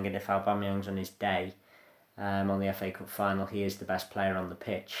Aubameyang, and if Aubameyang's on his day, on the FA Cup final, he is the best player on the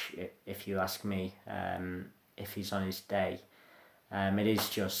pitch, if you ask me. If he's on his day, it is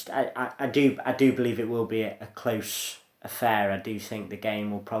just I do believe it will be a close affair. I do think the game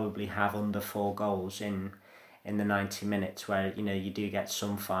will probably have under 4 goals in the 90 minutes, where you do get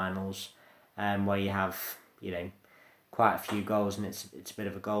some finals where you have quite a few goals and it's a bit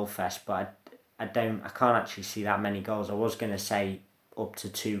of a goal fest, but I can't actually see that many goals. I was going to say up to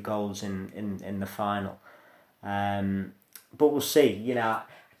 2 goals in the final, but we'll see. I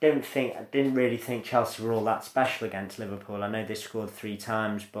didn't really think Chelsea were all that special against Liverpool. I know they scored 3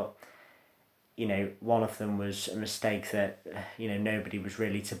 times, but one of them was a mistake that nobody was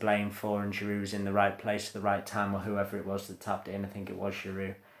really to blame for, and Giroud was in the right place at the right time, or whoever it was that tapped it in. I think it was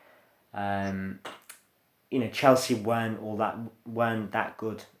Giroud. Chelsea weren't that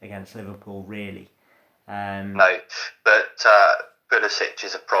good against Liverpool, really. No, but Pulisic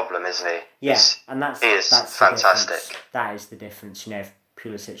is a problem, isn't he? Yeah, and that's fantastic. That is the difference. If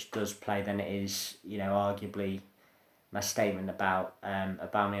Pulisic does play, then it is arguably my statement about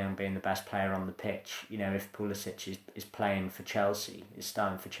Aubameyang being the best player on the pitch. If Pulisic is playing for Chelsea, is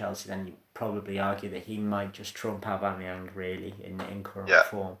starting for Chelsea, then you probably argue that he might just trump Aubameyang really in current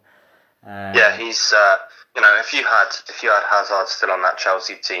form. He's if you had Hazard still on that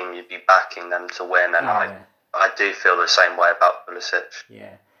Chelsea team, you'd be backing them to win, and I do feel the same way about Pulisic.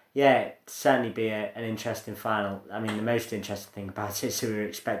 Yeah, it'd certainly be an interesting final. I mean, the most interesting thing about it is we were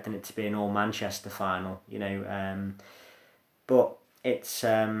expecting it to be an all Manchester final, but it's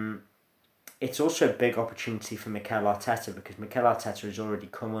also a big opportunity for Mikel Arteta, because Mikel Arteta has already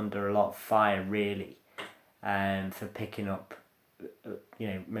come under a lot of fire, really, for picking up,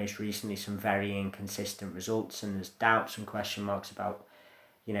 most recently some very inconsistent results, and there's doubts and question marks about,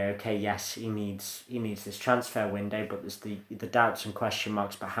 okay, yes, he needs this transfer window, but there's the doubts and question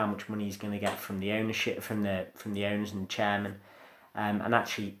marks about how much money he's going to get from the ownership, from the owners and the chairman, and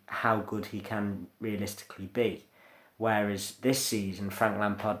actually how good he can realistically be. Whereas this season, Frank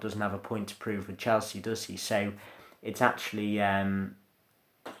Lampard doesn't have a point to prove with Chelsea, does he? So it's actually, I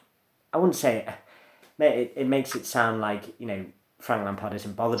wouldn't say it makes it sound like Frank Lampard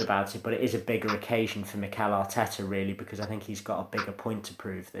isn't bothered about it, but it is a bigger occasion for Mikel Arteta, really, because I think he's got a bigger point to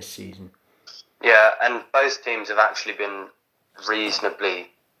prove this season. Yeah, and both teams have actually been reasonably,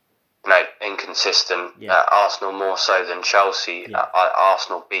 inconsistent. Yeah. Arsenal more so than Chelsea. Yeah.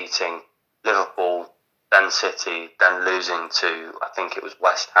 Arsenal beating Liverpool, then City, then losing to, I think it was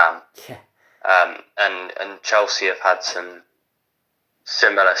West Ham. Yeah. And Chelsea have had some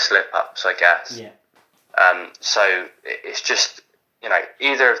similar slip-ups, I guess. Yeah. So it's just,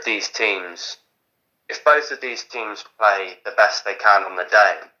 either of these teams, if both of these teams play the best they can on the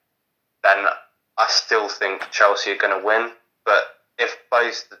day, then I still think Chelsea are going to win. But if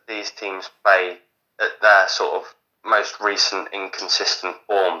both of these teams play at their sort of most recent inconsistent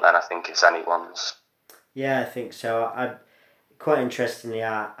form, then I think it's anyone's. Yeah, I think so. Quite interestingly,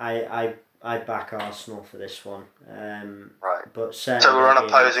 I back Arsenal for this one. Right. But so we're on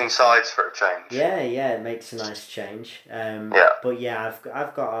opposing sides for a change. Yeah, it makes a nice change. But yeah,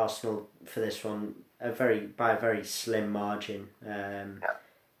 I've got Arsenal for this one by a very slim margin.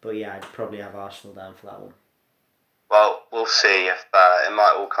 But yeah, I'd probably have Arsenal down for that one. Well, we'll see if it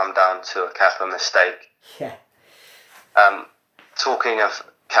might all come down to a Kepa mistake. Yeah. Talking of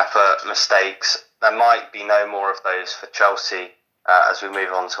Kepa mistakes, there might be no more of those for Chelsea. as we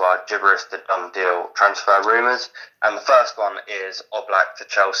move on to our Gibberish the done deal transfer rumours. And the first one is Oblak to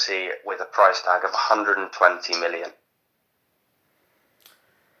Chelsea with a price tag of 120 million.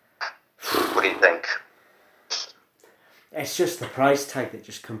 What do you think? It's just the price tag that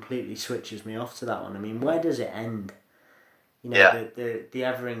just completely switches me off to that one. I mean, where does it end? You know, the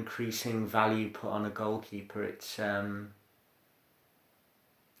ever increasing value put on a goalkeeper. It's I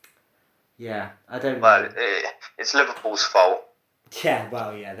don't know. Well, it's Liverpool's fault. Yeah,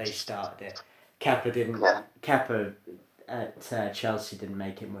 well, yeah, they started it. Kepa didn't. Yeah. Kepa at Chelsea didn't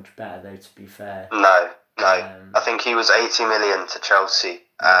make it much better, though. To be fair. No. I think he was 80 million to Chelsea,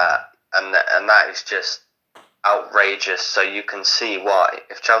 and that is just outrageous. So you can see why,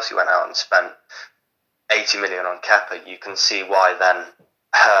 if Chelsea went out and spent 80 million on Kepa, you can see why then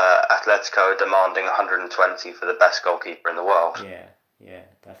Atletico are demanding 120 for the best goalkeeper in the world. Yeah,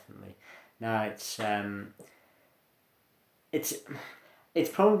 definitely. No, it's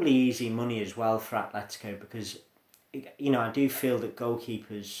probably easy money as well for Atletico because, you know, I do feel that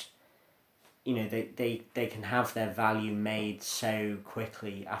goalkeepers, you know, they can have their value made so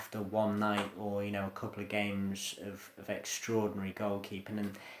quickly after one night or, you know, a couple of games of extraordinary goalkeeping.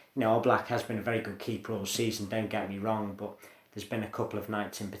 And, you know, Oblak has been a very good keeper all season, don't get me wrong, but there's been a couple of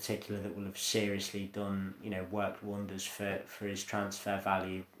nights in particular that will have seriously done, you know, worked wonders for his transfer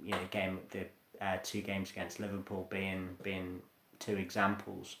value. You know, the 2 games against Liverpool being 2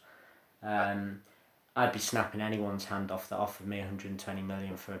 examples. I'd be snapping anyone's hand off that offered me 120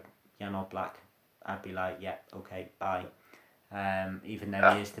 million for Jan Oblak. I'd be like, yeah, okay, bye. Even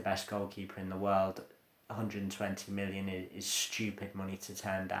though he is the best goalkeeper in the world, 120 million is stupid money to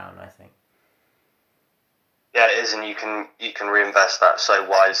turn down, I think. Yeah, it is, and you can reinvest that so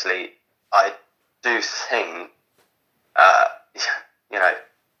wisely. I do think, you know,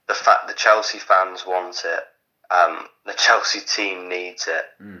 the fact the Chelsea fans want it, the Chelsea team needs it.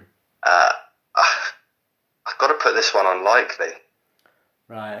 I've got to put this one unlikely.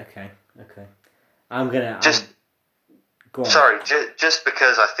 Right. Okay. I'm gonna go on. Sorry, just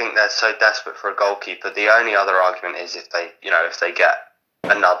because I think they're so desperate for a goalkeeper. The only other argument is if they get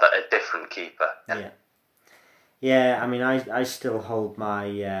a different keeper. Yeah. I mean, I still hold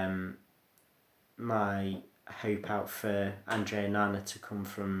my my hope out for Andre Onana to come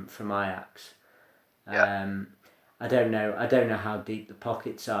from Ajax. I don't know how deep the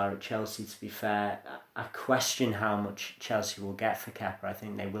pockets are at Chelsea, to be fair. I question how much Chelsea will get for Kepa. I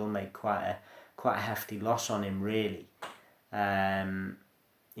think they will make quite a hefty loss on him, really.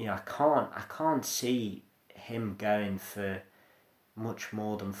 You know, I can't see him going for much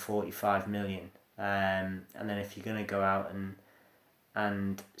more than 45 million. And then if you're going to go out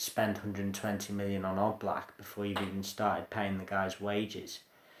and spend 120 million on Oblak before you've even started paying the guy's wages,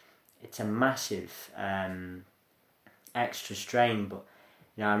 it's a massive extra strain. But,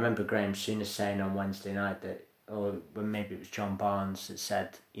 you know, I remember Graham Souness saying on Wednesday night that, or maybe it was John Barnes that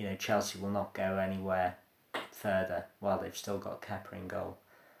said, you know, Chelsea will not go anywhere further while they've still got Kepa in goal,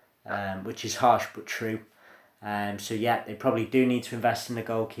 which is harsh but true. So yeah, they probably do need to invest in a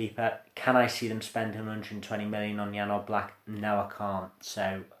goalkeeper. Can I see them spending 120 million on Jan Oblak? No, I can't.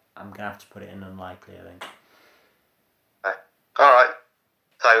 So I'm going to have to put it in unlikely, I think. Okay. All right.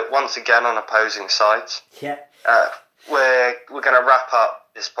 So once again on opposing sides. Yeah. We're going to wrap up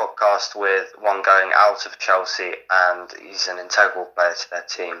this podcast with one going out of Chelsea, and he's an integral player to their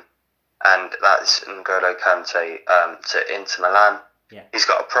team, and that's N'Golo Kante to Inter Milan. Yeah. He's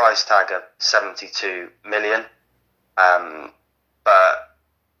got a price tag of 72 million, but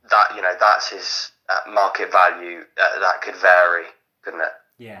that, you know, that's his market value. That could vary, couldn't it?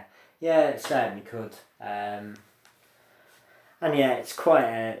 Yeah, it certainly could. And yeah, it's quite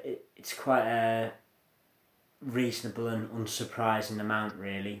a reasonable and unsurprising amount,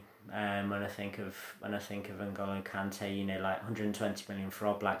 really. When I think of N'Golo Kante, you know, like 120 million for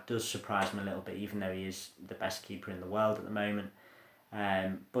Oblak does surprise me a little bit, even though he is the best keeper in the world at the moment.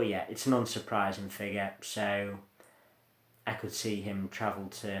 But yeah, it's an unsurprising figure, so I could see him travel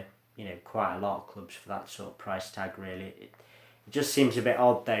to, you know, quite a lot of clubs for that sort of price tag, really. It just seems a bit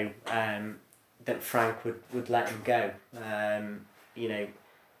odd, though, that Frank would let him go. You know,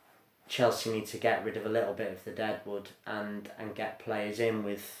 Chelsea need to get rid of a little bit of the deadwood and get players in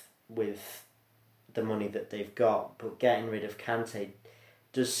with the money that they've got, but getting rid of Kante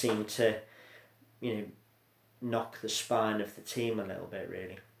does seem to, you know, knock the spine of the team a little bit,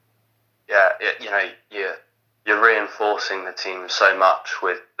 really. Yeah, you know, you're reinforcing the team so much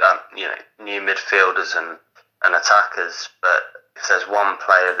with you know, new midfielders and attackers, but if there's one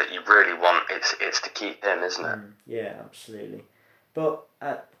player that you really want, it's to keep him, isn't it? Yeah, absolutely. But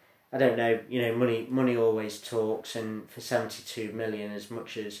I don't know. Money always talks, and for 72 million, as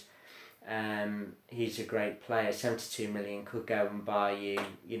much as he's a great player, 72 million could go and buy you,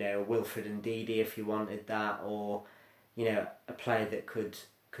 Wilfred Ndidi if you wanted that, or a player that could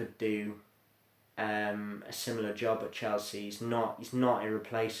do a similar job at Chelsea. He's not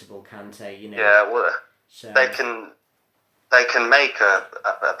irreplaceable, Kante. Yeah, well, So they can make a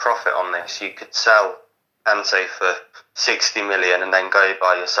profit on this. You could sell Kante for 60 million and then go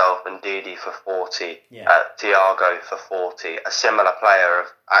buy yourself and Ndidi for 40, Thiago for 40, a similar player of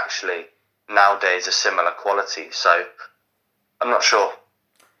actually nowadays a similar quality. So I'm not sure.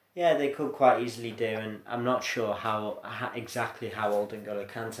 Yeah, they could quite easily do, and I'm not sure exactly how old N'Golo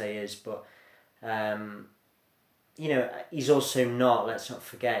Kante is, but he's also not. Let's not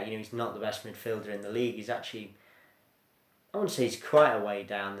forget, he's not the best midfielder in the league. He's actually, I wouldn't say he's quite a way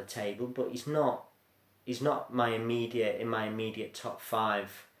down the table, but he's not. He's not in my immediate top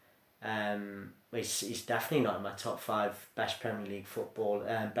five. He's definitely not in my top five best Premier League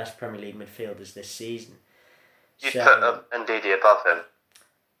midfielders this season. You'd put Ndidi above him.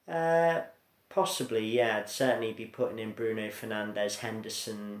 Possibly, yeah. I'd certainly be putting in Bruno Fernandes,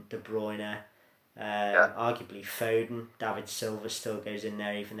 Henderson, De Bruyne, arguably Foden, David Silva still goes in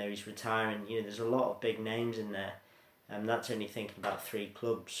there even though he's retiring. There's a lot of big names in there. That's only thinking about 3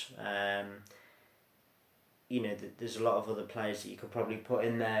 clubs. There's a lot of other players that you could probably put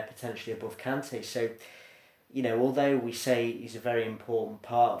in there potentially above Kante. So, although we say he's a very important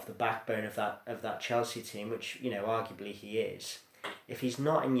part of the backbone of that Chelsea team, which arguably he is, if he's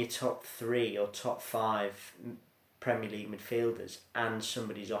not in your top 3 or top 5 Premier League midfielders and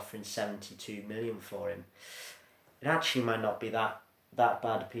somebody's offering 72 million for him, it actually might not be that bad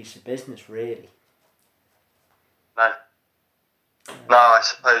a piece of business, really. No, I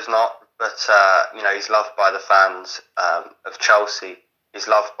suppose not. But he's loved by the fans of Chelsea. He's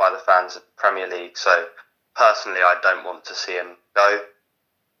loved by the fans of the Premier League. So personally, I don't want to see him go.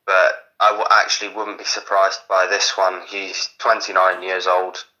 But I actually wouldn't be surprised by this one. He's 29 years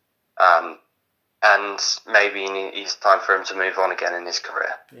old, and maybe it's time for him to move on again in his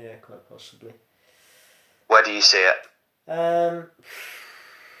career. Yeah, quite possibly. Where do you see it?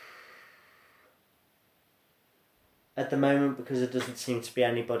 At the moment, because there doesn't seem to be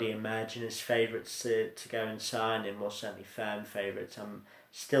anybody emerging as favourites to go and sign him, or certainly firm favourites, I'm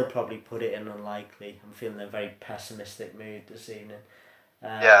still probably put it in unlikely. I'm feeling a very pessimistic mood this evening.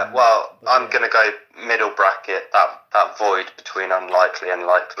 I'm going to go middle bracket, that void between unlikely and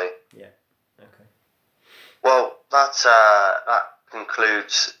likely. Yeah, okay. Well, that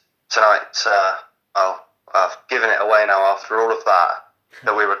concludes tonight's... I've given it away now after all of that.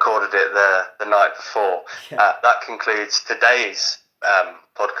 That we recorded it the night before. Yeah. That concludes today's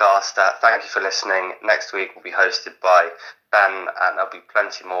podcast. Thank you for listening. Next week will be hosted by Ben, and there'll be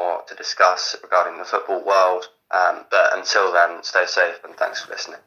plenty more to discuss regarding the football world. But until then, stay safe and thanks for listening.